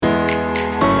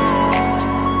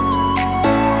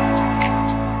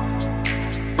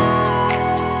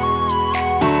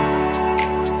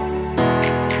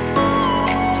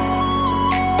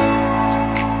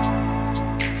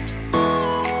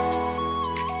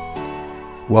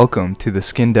Welcome to the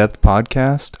Skin Depth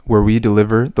Podcast, where we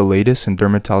deliver the latest in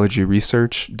dermatology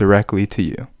research directly to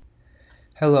you.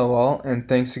 Hello all, and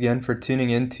thanks again for tuning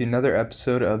in to another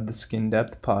episode of the Skin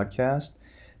Depth Podcast.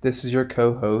 This is your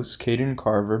co-host, Caden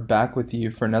Carver, back with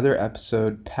you for another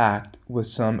episode packed with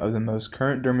some of the most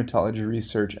current dermatology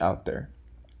research out there.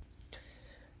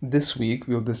 This week,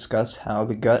 we'll discuss how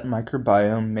the gut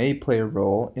microbiome may play a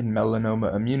role in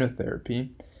melanoma immunotherapy,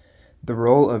 the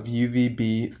role of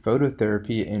UVB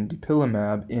phototherapy and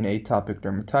dupilumab in atopic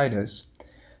dermatitis,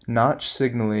 Notch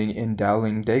signaling in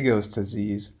Dowling-Dego's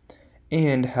disease,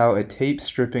 and how a tape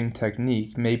stripping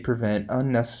technique may prevent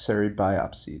unnecessary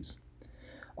biopsies.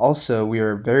 Also, we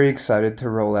are very excited to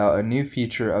roll out a new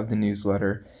feature of the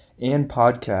newsletter and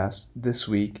podcast this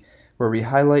week where we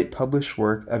highlight published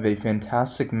work of a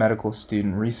fantastic medical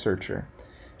student researcher.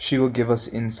 She will give us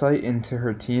insight into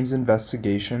her team's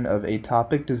investigation of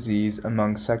atopic disease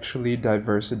among sexually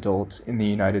diverse adults in the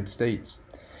United States.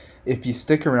 If you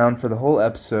stick around for the whole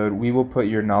episode, we will put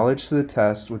your knowledge to the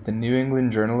test with the New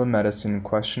England Journal of Medicine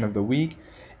Question of the Week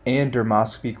and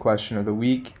Dermoscopy Question of the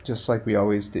Week, just like we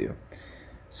always do.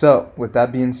 So, with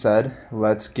that being said,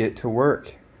 let's get to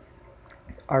work.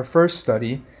 Our first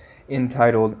study,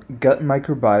 entitled Gut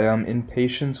Microbiome in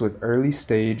Patients with Early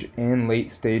Stage and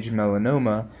Late Stage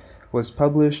Melanoma, was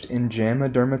published in JAMA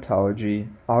Dermatology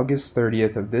August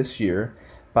 30th of this year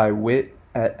by Witt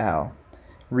et al.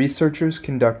 Researchers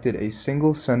conducted a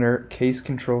single-center case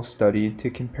control study to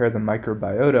compare the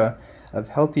microbiota of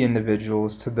healthy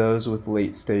individuals to those with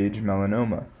late-stage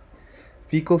melanoma.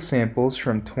 Fecal samples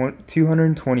from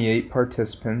 228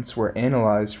 participants were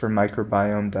analyzed for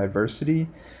microbiome diversity,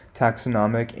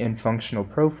 taxonomic and functional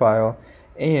profile,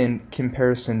 and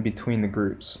comparison between the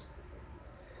groups.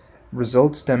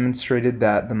 Results demonstrated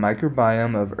that the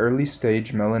microbiome of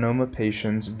early-stage melanoma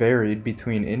patients varied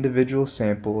between individual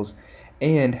samples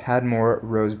and had more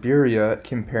Roseburia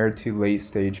compared to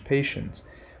late-stage patients,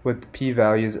 with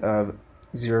p-values of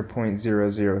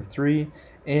 0.003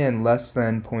 and less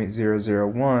than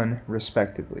 0.001,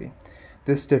 respectively.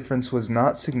 This difference was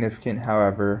not significant,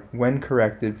 however, when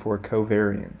corrected for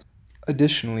covariance.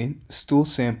 Additionally, stool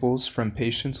samples from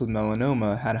patients with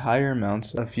melanoma had higher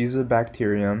amounts of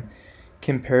Fusobacterium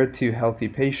compared to healthy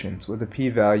patients, with a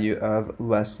p-value of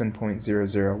less than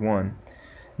 0.001.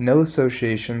 No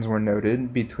associations were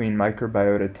noted between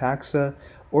microbiota taxa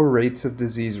or rates of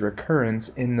disease recurrence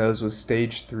in those with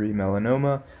stage 3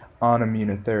 melanoma on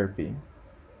immunotherapy.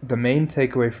 The main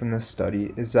takeaway from this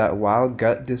study is that while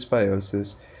gut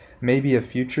dysbiosis may be a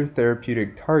future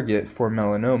therapeutic target for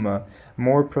melanoma,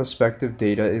 more prospective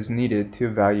data is needed to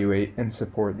evaluate and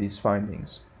support these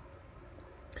findings.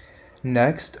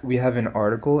 Next, we have an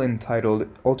article entitled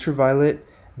Ultraviolet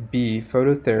B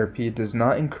Phototherapy Does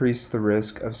Not Increase the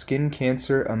Risk of Skin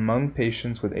Cancer Among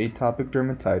Patients with Atopic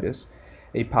Dermatitis,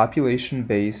 a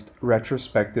population-based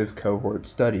retrospective cohort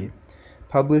study,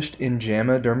 published in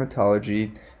JAMA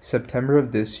Dermatology, September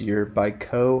of this year by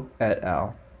Ko et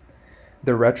al.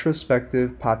 The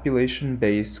retrospective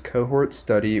population-based cohort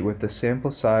study with a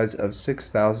sample size of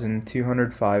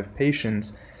 6,205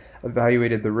 patients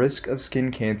evaluated the risk of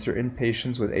skin cancer in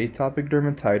patients with atopic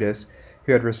dermatitis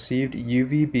who had received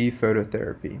UVB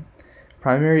phototherapy.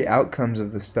 Primary outcomes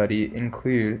of the study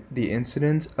include the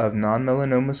incidence of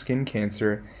non-melanoma skin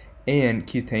cancer and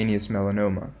cutaneous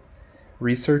melanoma.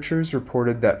 Researchers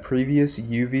reported that previous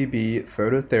UVB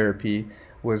phototherapy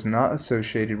was not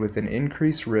associated with an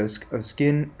increased risk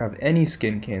of any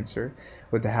skin cancer,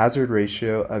 with a hazard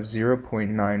ratio of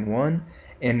 0.91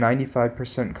 and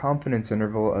 95% confidence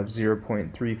interval of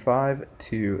 0.35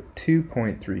 to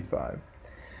 2.35.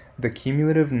 The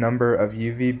cumulative number of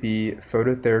UVB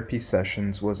phototherapy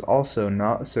sessions was also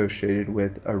not associated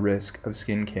with a risk of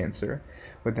skin cancer,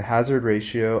 with a hazard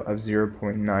ratio of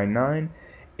 0.99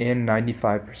 and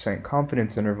 95%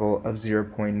 confidence interval of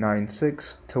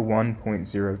 0.96 to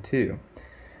 1.02.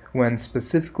 When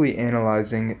specifically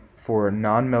analyzing for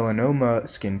non-melanoma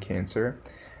skin cancer,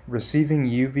 receiving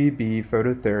UVB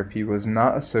phototherapy was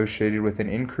not associated with an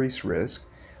increased risk,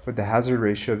 with a hazard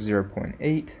ratio of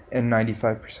 0.8 and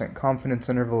 95% confidence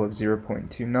interval of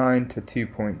 0.29 to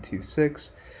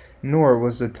 2.26, nor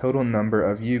was the total number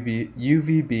of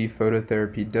UVB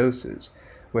phototherapy doses,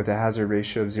 with a hazard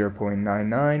ratio of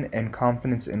 0.99 and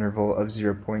confidence interval of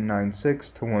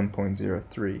 0.96 to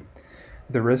 1.03.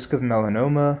 The risk of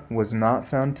melanoma was not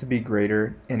found to be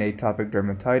greater in atopic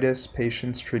dermatitis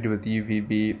patients treated with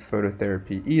UVB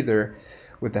phototherapy either,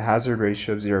 with a hazard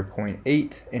ratio of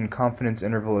 0.8 and confidence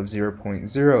interval of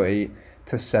 0.08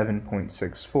 to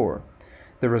 7.64.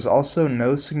 There was also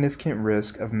no significant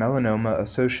risk of melanoma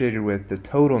associated with the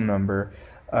total number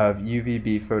of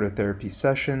UVB phototherapy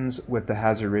sessions with the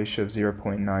hazard ratio of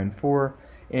 0.94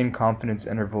 and confidence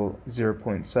interval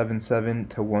 0.77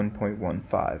 to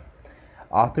 1.15.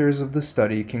 Authors of the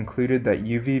study concluded that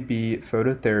UVB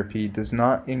phototherapy does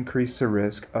not increase the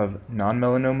risk of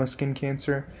non-melanoma skin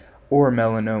cancer or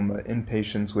melanoma in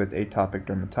patients with atopic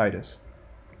dermatitis.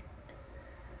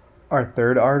 Our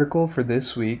third article for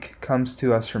this week comes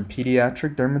to us from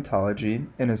Pediatric Dermatology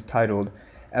and is titled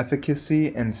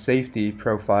Efficacy and Safety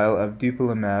Profile of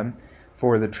Dupilumab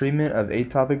for the Treatment of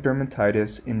Atopic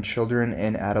Dermatitis in Children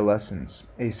and Adolescents,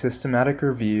 a Systematic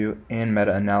Review and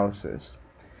Meta-Analysis.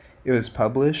 It was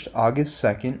published August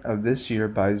 2nd of this year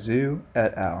by Zhu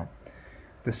et al.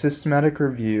 The systematic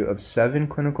review of 7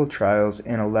 clinical trials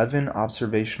and 11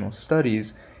 observational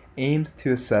studies aimed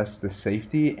to assess the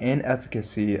safety and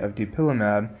efficacy of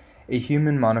dupilumab, a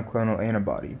human monoclonal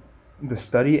antibody. The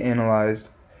study analyzed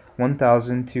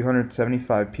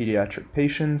 1,275 pediatric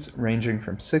patients ranging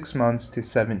from 6 months to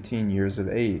 17 years of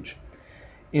age.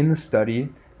 In the study,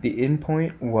 the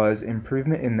endpoint was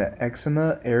improvement in the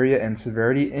Eczema Area and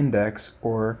Severity Index,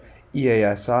 or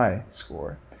EASI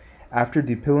score. After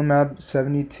dupilumab,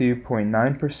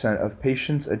 72.9% of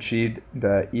patients achieved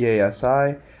the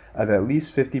EASI of at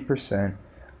least 50%,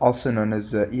 also known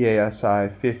as the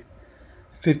EASI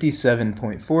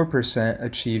 57.4%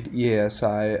 achieved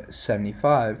EASI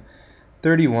 75,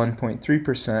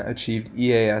 31.3% achieved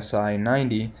EASI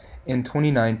 90, and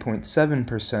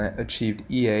 29.7% achieved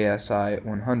EASI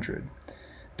 100.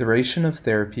 Duration of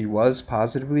therapy was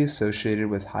positively associated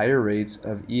with higher rates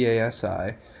of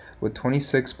EASI, with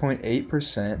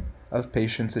 26.8% of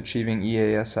patients achieving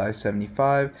EASI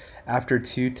 75 after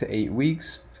 2 to 8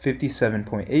 weeks,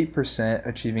 57.8%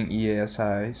 achieving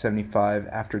EASI 75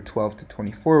 after 12 to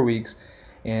 24 weeks,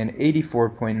 and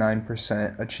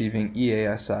 84.9% achieving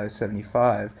EASI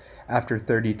 75 after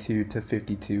 32 to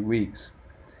 52 weeks.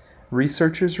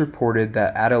 Researchers reported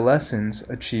that adolescents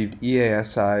achieved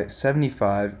EASI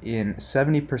 75 in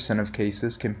 70% of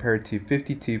cases compared to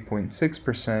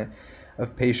 52.6%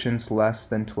 of patients less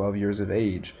than 12 years of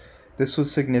age. This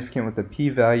was significant with a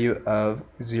p-value of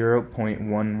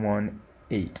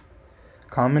 0.118.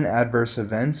 Common adverse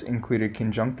events included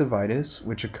conjunctivitis,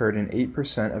 which occurred in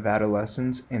 8% of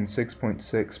adolescents and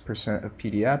 6.6% of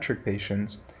pediatric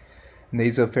patients,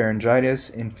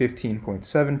 nasopharyngitis in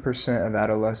 15.7% of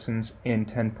adolescents and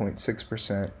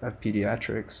 10.6% of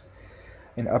pediatrics,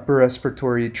 an upper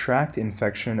respiratory tract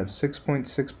infection of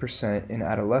 6.6% in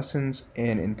adolescents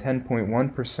and in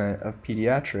 10.1% of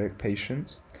pediatric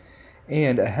patients,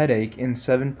 and a headache in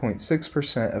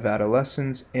 7.6% of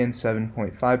adolescents and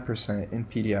 7.5% in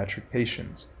pediatric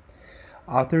patients.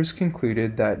 Authors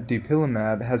concluded that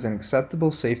dupilumab has an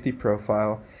acceptable safety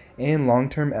profile and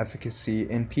long-term efficacy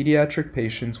in pediatric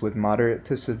patients with moderate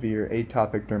to severe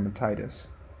atopic dermatitis.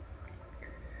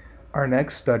 Our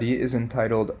next study is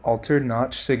entitled Altered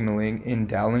Notch Signaling in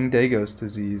Dowling-Dego's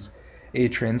Disease, a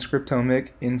Transcriptomic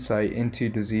Insight into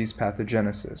Disease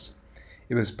Pathogenesis.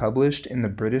 It was published in the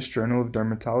British Journal of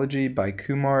Dermatology by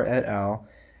Kumar et al.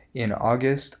 In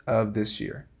August of this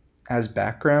year. As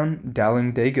background,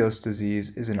 Dowling-Dego's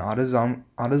disease is an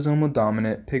autosomal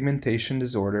dominant pigmentation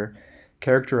disorder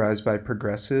characterized by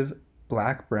progressive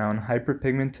black-brown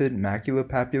hyperpigmented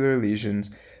maculopapular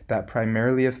lesions that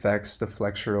primarily affects the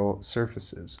flexural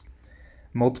surfaces.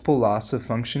 Multiple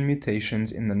loss-of-function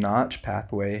mutations in the Notch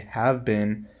pathway have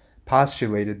been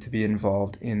postulated to be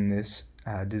involved in this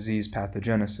disease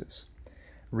pathogenesis.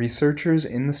 Researchers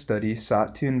in the study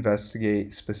sought to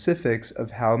investigate specifics of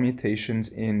how mutations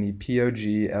in the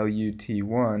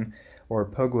POG-LUT1 or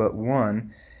POGLUT1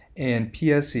 and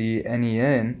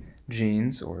PSE-NEN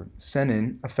genes or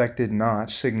senin affected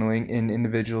Notch signaling in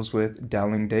individuals with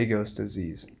Dowling-Dego's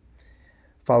disease.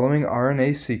 Following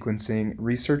RNA sequencing,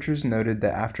 researchers noted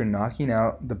that after knocking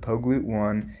out the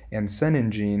POGLUT1 and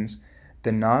senin genes,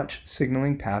 the Notch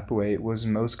signaling pathway was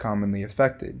most commonly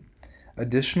affected.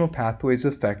 Additional pathways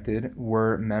affected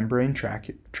were membrane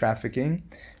trafficking,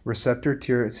 receptor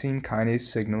tyrosine kinase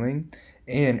signaling,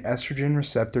 and estrogen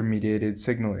receptor-mediated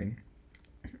signaling.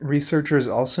 Researchers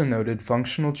also noted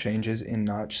functional changes in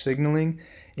Notch signaling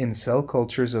in cell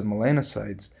cultures of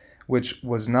melanocytes, which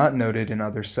was not noted in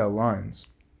other cell lines.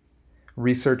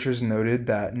 Researchers noted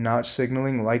that Notch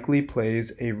signaling likely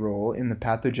plays a role in the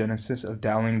pathogenesis of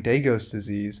Dowling-Dego's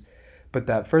disease, but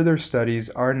that further studies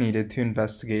are needed to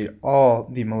investigate all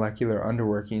the molecular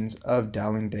underworkings of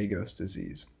Dowling-Dego's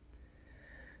disease.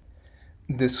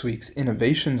 This week's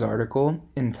Innovations article,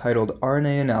 entitled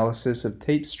RNA Analysis of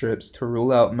Tape Strips to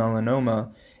Rule Out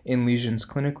Melanoma in Lesions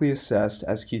Clinically Assessed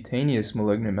as Cutaneous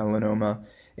Malignant Melanoma,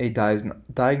 a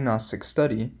Diagnostic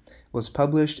Study, was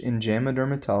published in JAMA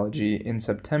Dermatology in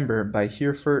September by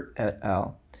Herfurth et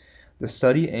al. The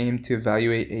study aimed to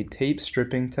evaluate a tape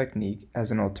stripping technique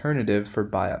as an alternative for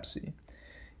biopsy.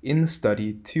 In the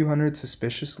study, 200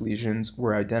 suspicious lesions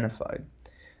were identified.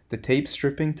 The tape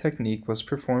stripping technique was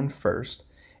performed first,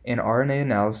 and RNA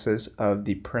analysis of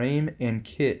the PRAME and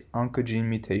KIT oncogene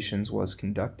mutations was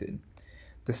conducted.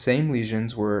 The same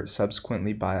lesions were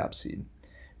subsequently biopsied.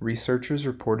 Researchers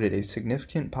reported a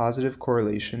significant positive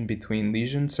correlation between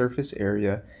lesion surface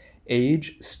area,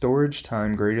 age, storage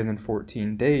time greater than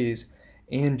 14 days,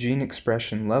 and gene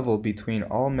expression level between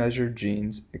all measured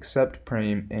genes except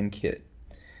PRAME and KIT.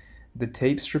 The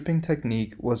tape stripping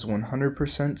technique was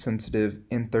 100% sensitive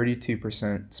and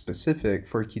 32% specific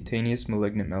for cutaneous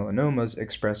malignant melanomas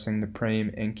expressing the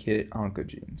PRAME and KIT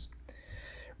oncogenes.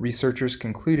 Researchers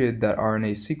concluded that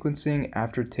RNA sequencing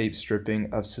after tape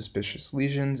stripping of suspicious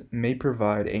lesions may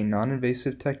provide a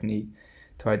non-invasive technique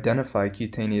to identify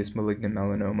cutaneous malignant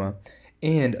melanoma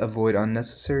and avoid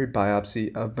unnecessary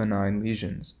biopsy of benign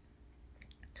lesions.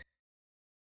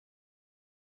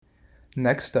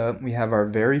 Next up, we have our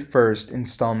very first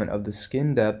installment of the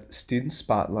Skin Depth Student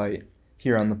Spotlight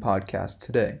here on the podcast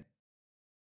today.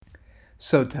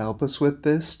 So to help us with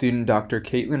this, student Dr.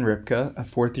 Caitlin Ripka, a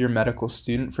fourth-year medical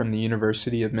student from the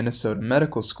University of Minnesota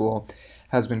Medical School,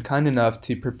 has been kind enough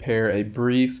to prepare a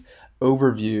brief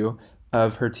overview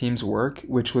of her team's work,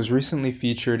 which was recently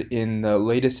featured in the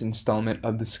latest installment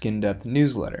of the Skin Depth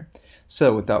newsletter.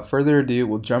 So without further ado,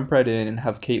 we'll jump right in and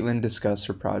have Caitlin discuss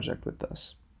her project with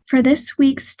us. For this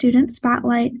week's Student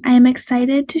Spotlight, I am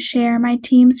excited to share my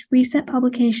team's recent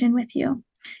publication with you,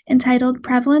 entitled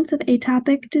Prevalence of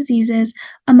Atopic Diseases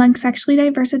Among Sexually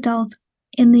Diverse Adults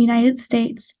in the United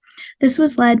States. This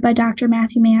was led by Dr.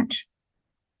 Matthew Manch.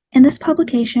 In this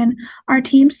publication, our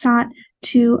team sought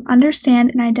to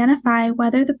understand and identify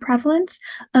whether the prevalence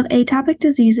of atopic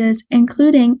diseases,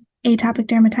 including atopic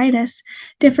dermatitis,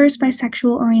 differs by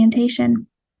sexual orientation.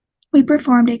 We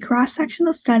performed a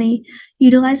cross-sectional study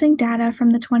utilizing data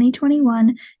from the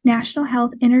 2021 National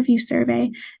Health Interview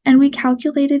Survey, and we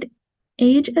calculated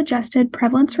age-adjusted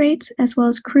prevalence rates as well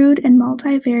as crude and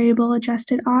multivariable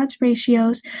adjusted odds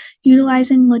ratios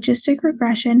utilizing logistic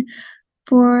regression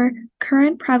for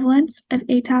current prevalence of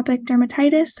atopic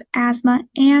dermatitis, asthma,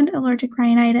 and allergic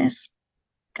rhinitis,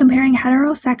 comparing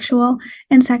heterosexual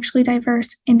and sexually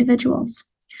diverse individuals.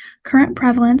 Current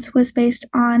prevalence was based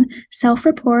on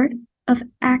self-report of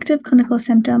active clinical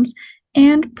symptoms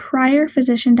and prior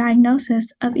physician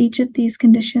diagnosis of each of these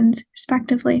conditions,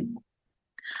 respectively.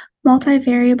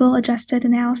 Multivariable adjusted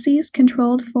analyses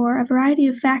controlled for a variety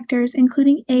of factors,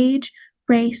 including age,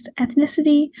 race,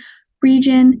 ethnicity,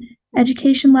 region,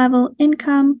 education level,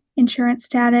 income, insurance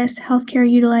status, healthcare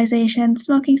utilization,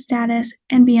 smoking status,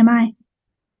 and BMI.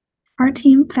 Our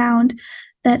team found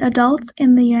that adults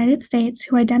in the United States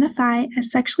who identify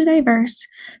as sexually diverse,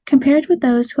 compared with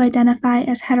those who identify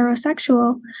as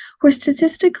heterosexual, were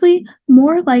statistically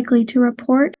more likely to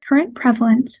report current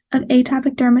prevalence of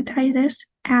atopic dermatitis,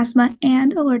 asthma,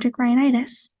 and allergic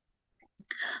rhinitis.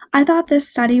 I thought this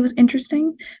study was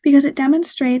interesting because it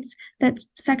demonstrates that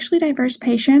sexually diverse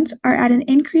patients are at an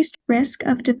increased risk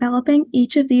of developing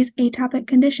each of these atopic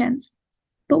conditions.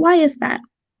 But why is that?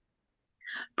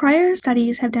 Prior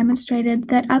studies have demonstrated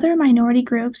that other minority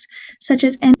groups, such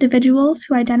as individuals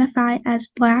who identify as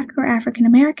Black or African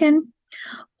American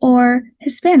or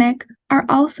Hispanic, are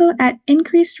also at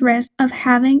increased risk of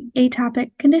having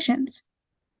atopic conditions.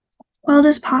 While it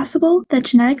is possible that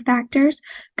genetic factors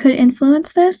could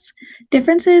influence this,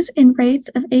 differences in rates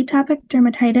of atopic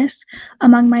dermatitis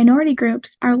among minority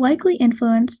groups are likely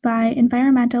influenced by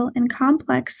environmental and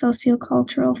complex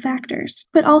sociocultural factors,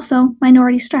 but also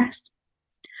minority stress.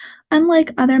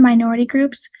 Unlike other minority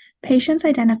groups, patients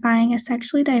identifying as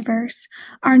sexually diverse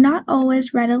are not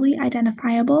always readily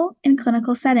identifiable in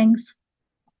clinical settings.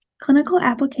 Clinical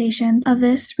applications of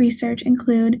this research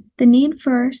include the need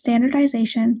for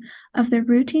standardization of the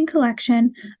routine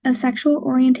collection of sexual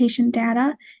orientation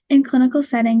data in clinical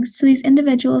settings so these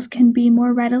individuals can be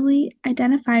more readily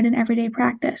identified in everyday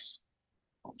practice.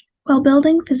 While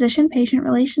building physician-patient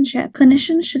relationship,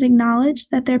 clinicians should acknowledge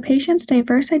that their patients'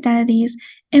 diverse identities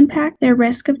impact their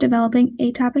risk of developing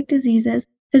atopic diseases.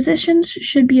 Physicians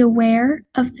should be aware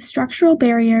of the structural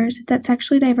barriers that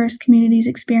sexually diverse communities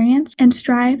experience and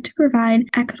strive to provide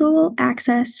equitable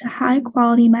access to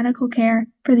high-quality medical care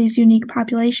for these unique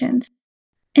populations.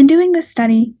 In doing this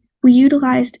study, we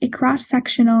utilized a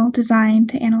cross-sectional design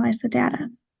to analyze the data.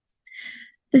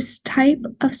 This type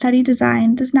of study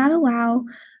design does not allow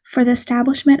for the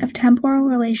establishment of temporal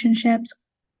relationships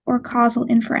or causal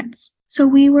inference. so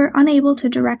we were unable to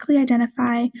directly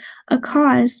identify a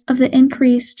cause of the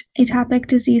increased atopic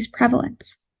disease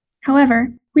prevalence.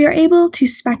 However, we are able to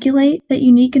speculate that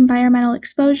unique environmental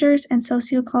exposures and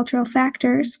sociocultural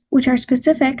factors, which are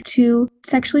specific to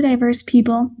sexually diverse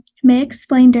people, may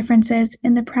explain differences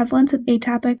in the prevalence of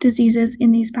atopic diseases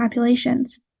in these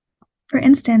populations. For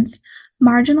instance,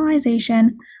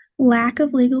 marginalization, lack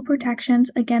of legal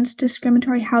protections against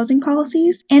discriminatory housing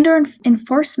policies, and/or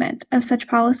enforcement of such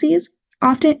policies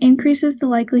often increases the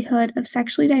likelihood of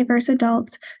sexually diverse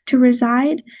adults to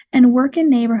reside and work in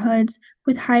neighborhoods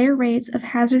with higher rates of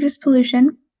hazardous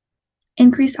pollution,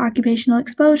 increased occupational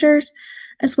exposures,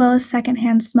 as well as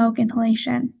secondhand smoke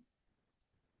inhalation.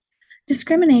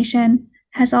 Discrimination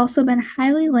has also been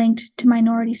highly linked to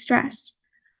minority stress.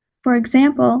 For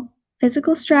example,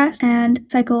 physical stress and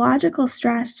psychological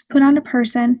stress put on a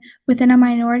person within a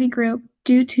minority group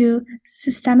due to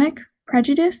systemic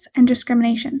prejudice and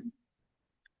discrimination.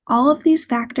 All of these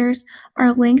factors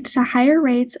are linked to higher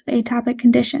rates of atopic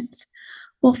conditions.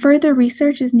 While further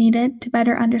research is needed to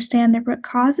better understand the root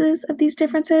causes of these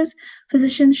differences,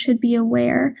 physicians should be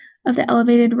aware of the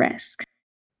elevated risk.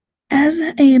 As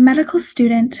a medical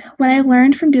student, what I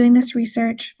learned from doing this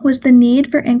research was the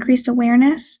need for increased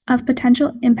awareness of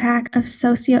potential impact of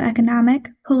socioeconomic,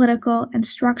 political, and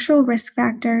structural risk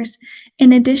factors,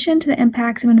 in addition to the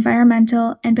impacts of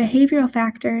environmental and behavioral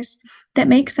factors that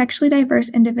make sexually diverse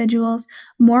individuals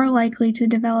more likely to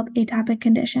develop atopic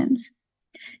conditions.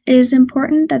 It is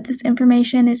important that this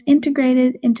information is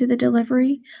integrated into the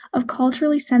delivery of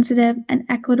culturally sensitive and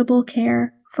equitable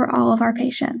care for all of our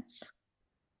patients.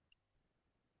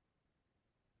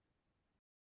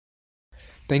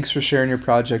 Thanks for sharing your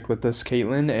project with us,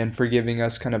 Caitlin, and for giving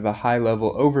us kind of a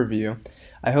high-level overview.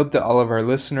 I hope that all of our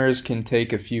listeners can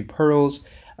take a few pearls,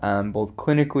 both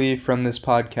clinically from this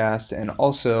podcast, and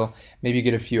also maybe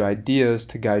get a few ideas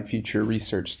to guide future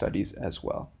research studies as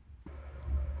well.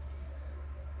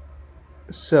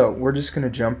 So we're just going to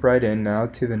jump right in now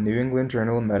to the New England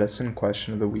Journal of Medicine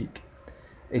question of the week.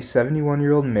 A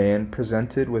 71-year-old man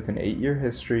presented with an 8-year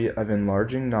history of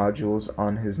enlarging nodules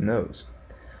on his nose.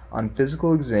 On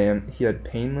physical exam, he had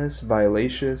painless,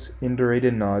 violaceous,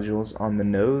 indurated nodules on the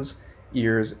nose,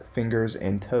 ears, fingers,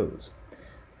 and toes.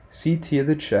 CT of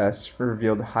the chest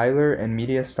revealed hilar and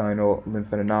mediastinal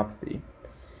lymphadenopathy.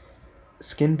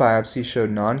 Skin biopsy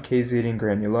showed non-caseating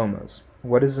granulomas.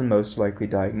 What is the most likely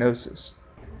diagnosis?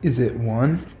 Is it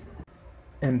 1.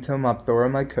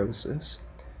 Entomophthalmomycosis,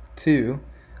 2.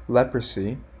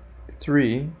 Leprosy,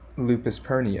 3. Lupus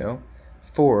pernio,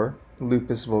 4.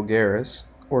 Lupus vulgaris,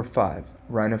 or 5.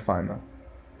 Rhinophyma?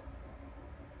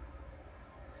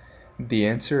 The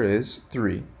answer is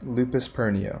 3. Lupus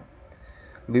pernio.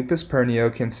 Lupus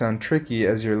pernio can sound tricky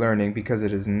as you're learning because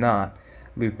it is not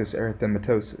lupus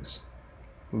erythematosus.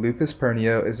 Lupus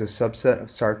pernio is a subset of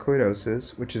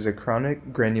sarcoidosis, which is a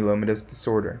chronic granulomatous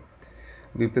disorder.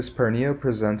 Lupus pernio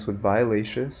presents with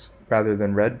violaceous, rather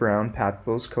than red-brown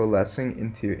papules coalescing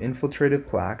into infiltrated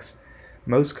plaques,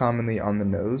 most commonly on the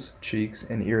nose, cheeks,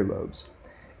 and earlobes.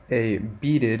 A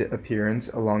beaded appearance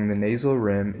along the nasal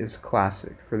rim is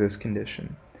classic for this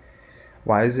condition.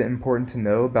 Why is it important to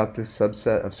know about this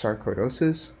subset of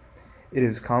sarcoidosis? It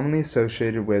is commonly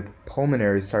associated with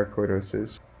pulmonary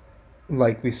sarcoidosis,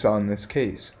 like we saw in this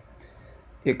case.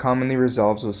 It commonly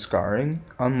resolves with scarring,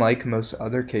 unlike most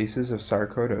other cases of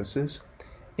sarcoidosis,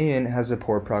 and has a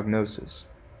poor prognosis.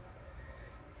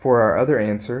 For our other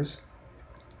answers,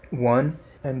 1.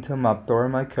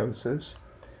 Entomophthalmomycosis.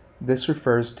 This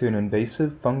refers to an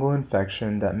invasive fungal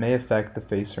infection that may affect the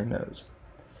face or nose.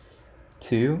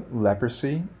 2.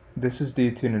 Leprosy. This is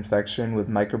due to an infection with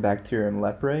Mycobacterium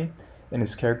leprae and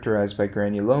is characterized by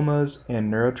granulomas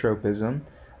and neurotropism,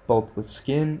 both with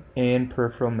skin and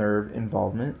peripheral nerve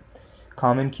involvement.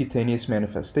 Common cutaneous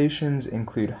manifestations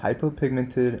include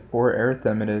hypopigmented or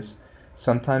erythematous,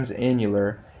 sometimes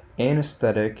annular,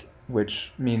 anesthetic,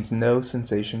 which means no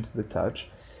sensation to the touch,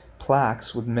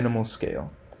 plaques with minimal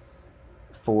scale.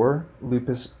 4.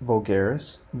 Lupus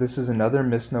vulgaris. This is another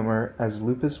misnomer, as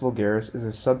lupus vulgaris is a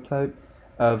subtype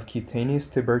of cutaneous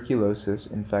tuberculosis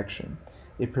infection.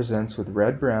 It presents with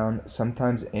red-brown,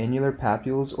 sometimes annular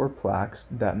papules or plaques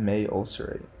that may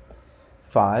ulcerate.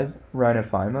 5.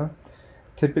 Rhinophyma.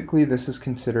 Typically, this is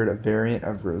considered a variant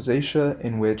of rosacea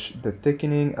in which the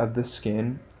thickening of the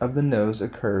skin of the nose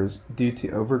occurs due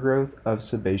to overgrowth of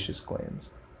sebaceous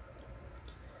glands.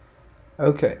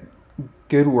 Okay.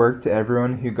 Good work to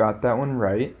everyone who got that one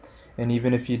right, and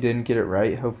even if you didn't get it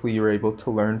right, hopefully you were able to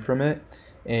learn from it,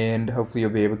 and hopefully you'll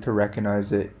be able to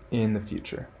recognize it in the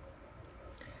future.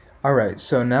 Alright,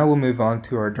 so now we'll move on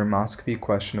to our dermoscopy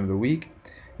question of the week.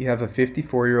 you have a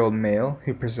 54-year-old male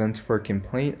who presents for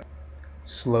complaint of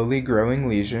slowly growing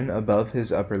lesion above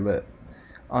his upper lip.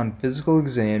 On physical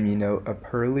exam, you note a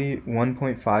pearly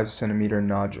 1.5 centimeter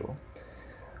nodule.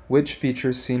 Which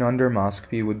features seen on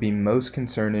dermoscopy would be most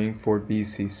concerning for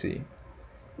BCC?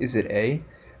 Is it A,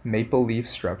 maple leaf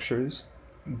structures,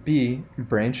 B,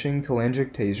 branching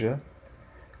telangiectasia,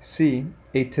 C,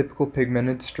 atypical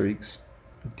pigmented streaks,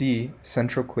 D,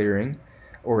 central clearing,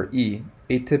 or E,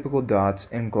 atypical dots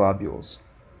and globules?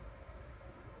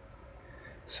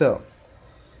 So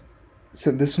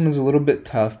this one was a little bit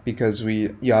tough because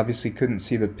you obviously couldn't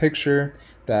see the picture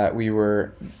that we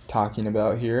were talking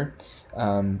about here.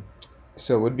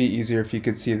 So it would be easier if you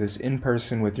could see this in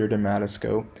person with your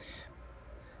dermatoscope.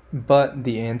 But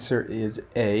the answer is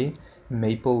A,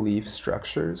 maple leaf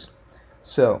structures.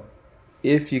 So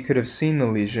if you could have seen the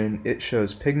lesion, it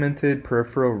shows pigmented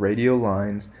peripheral radial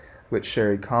lines which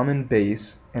share a common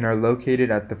base and are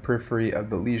located at the periphery of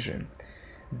the lesion.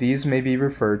 These may be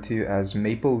referred to as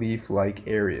maple leaf-like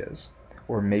areas,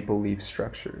 or maple leaf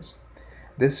structures.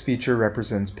 This feature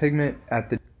represents pigment at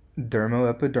the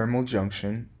dermoepidermal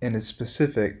junction and is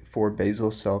specific for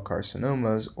basal cell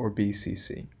carcinomas, or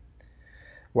BCC.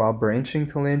 While branching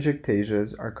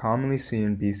telangiectasias are commonly seen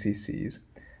in BCCs,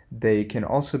 they can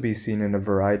also be seen in a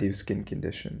variety of skin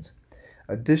conditions.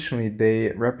 Additionally,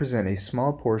 they represent a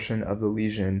small portion of the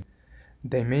lesion.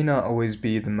 They may not always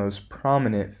be the most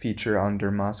prominent feature on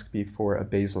dermoscopy for a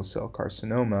basal cell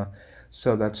carcinoma,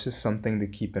 so that's just something to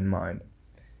keep in mind.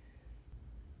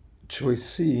 Choice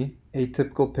C,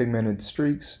 atypical pigmented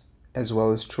streaks, as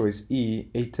well as choice E,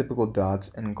 atypical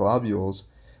dots and globules,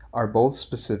 are both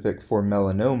specific for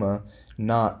melanoma,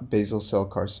 not basal cell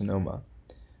carcinoma.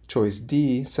 Choice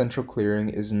D, central clearing,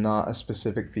 is not a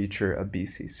specific feature of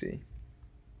BCC.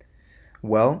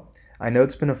 Well, I know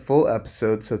it's been a full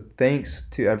episode, so thanks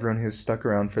to everyone who's stuck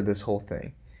around for this whole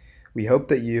thing. We hope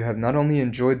that you have not only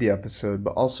enjoyed the episode,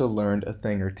 but also learned a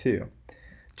thing or two.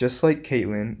 Just like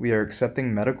Caitlin, we are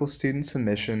accepting medical student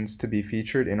submissions to be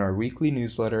featured in our weekly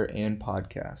newsletter and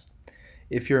podcast.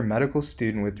 If you're a medical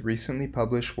student with recently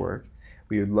published work,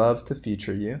 we would love to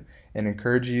feature you and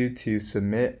encourage you to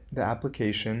submit the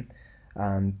application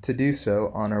to do so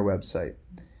on our website.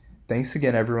 Thanks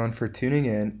again, everyone, for tuning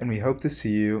in, and we hope to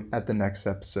see you at the next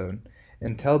episode.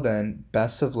 Until then,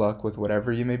 best of luck with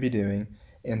whatever you may be doing,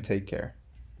 and take care.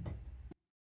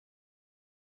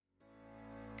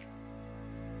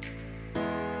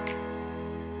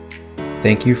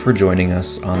 Thank you for joining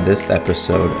us on this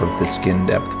episode of the Skin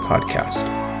Depth Podcast.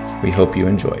 We hope you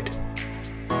enjoyed.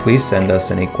 Please send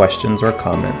us any questions or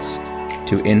comments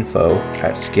to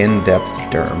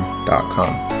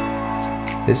info@skindepthderm.com.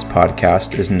 This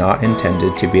podcast is not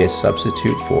intended to be a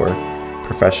substitute for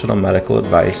professional medical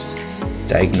advice,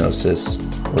 diagnosis,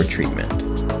 or treatment.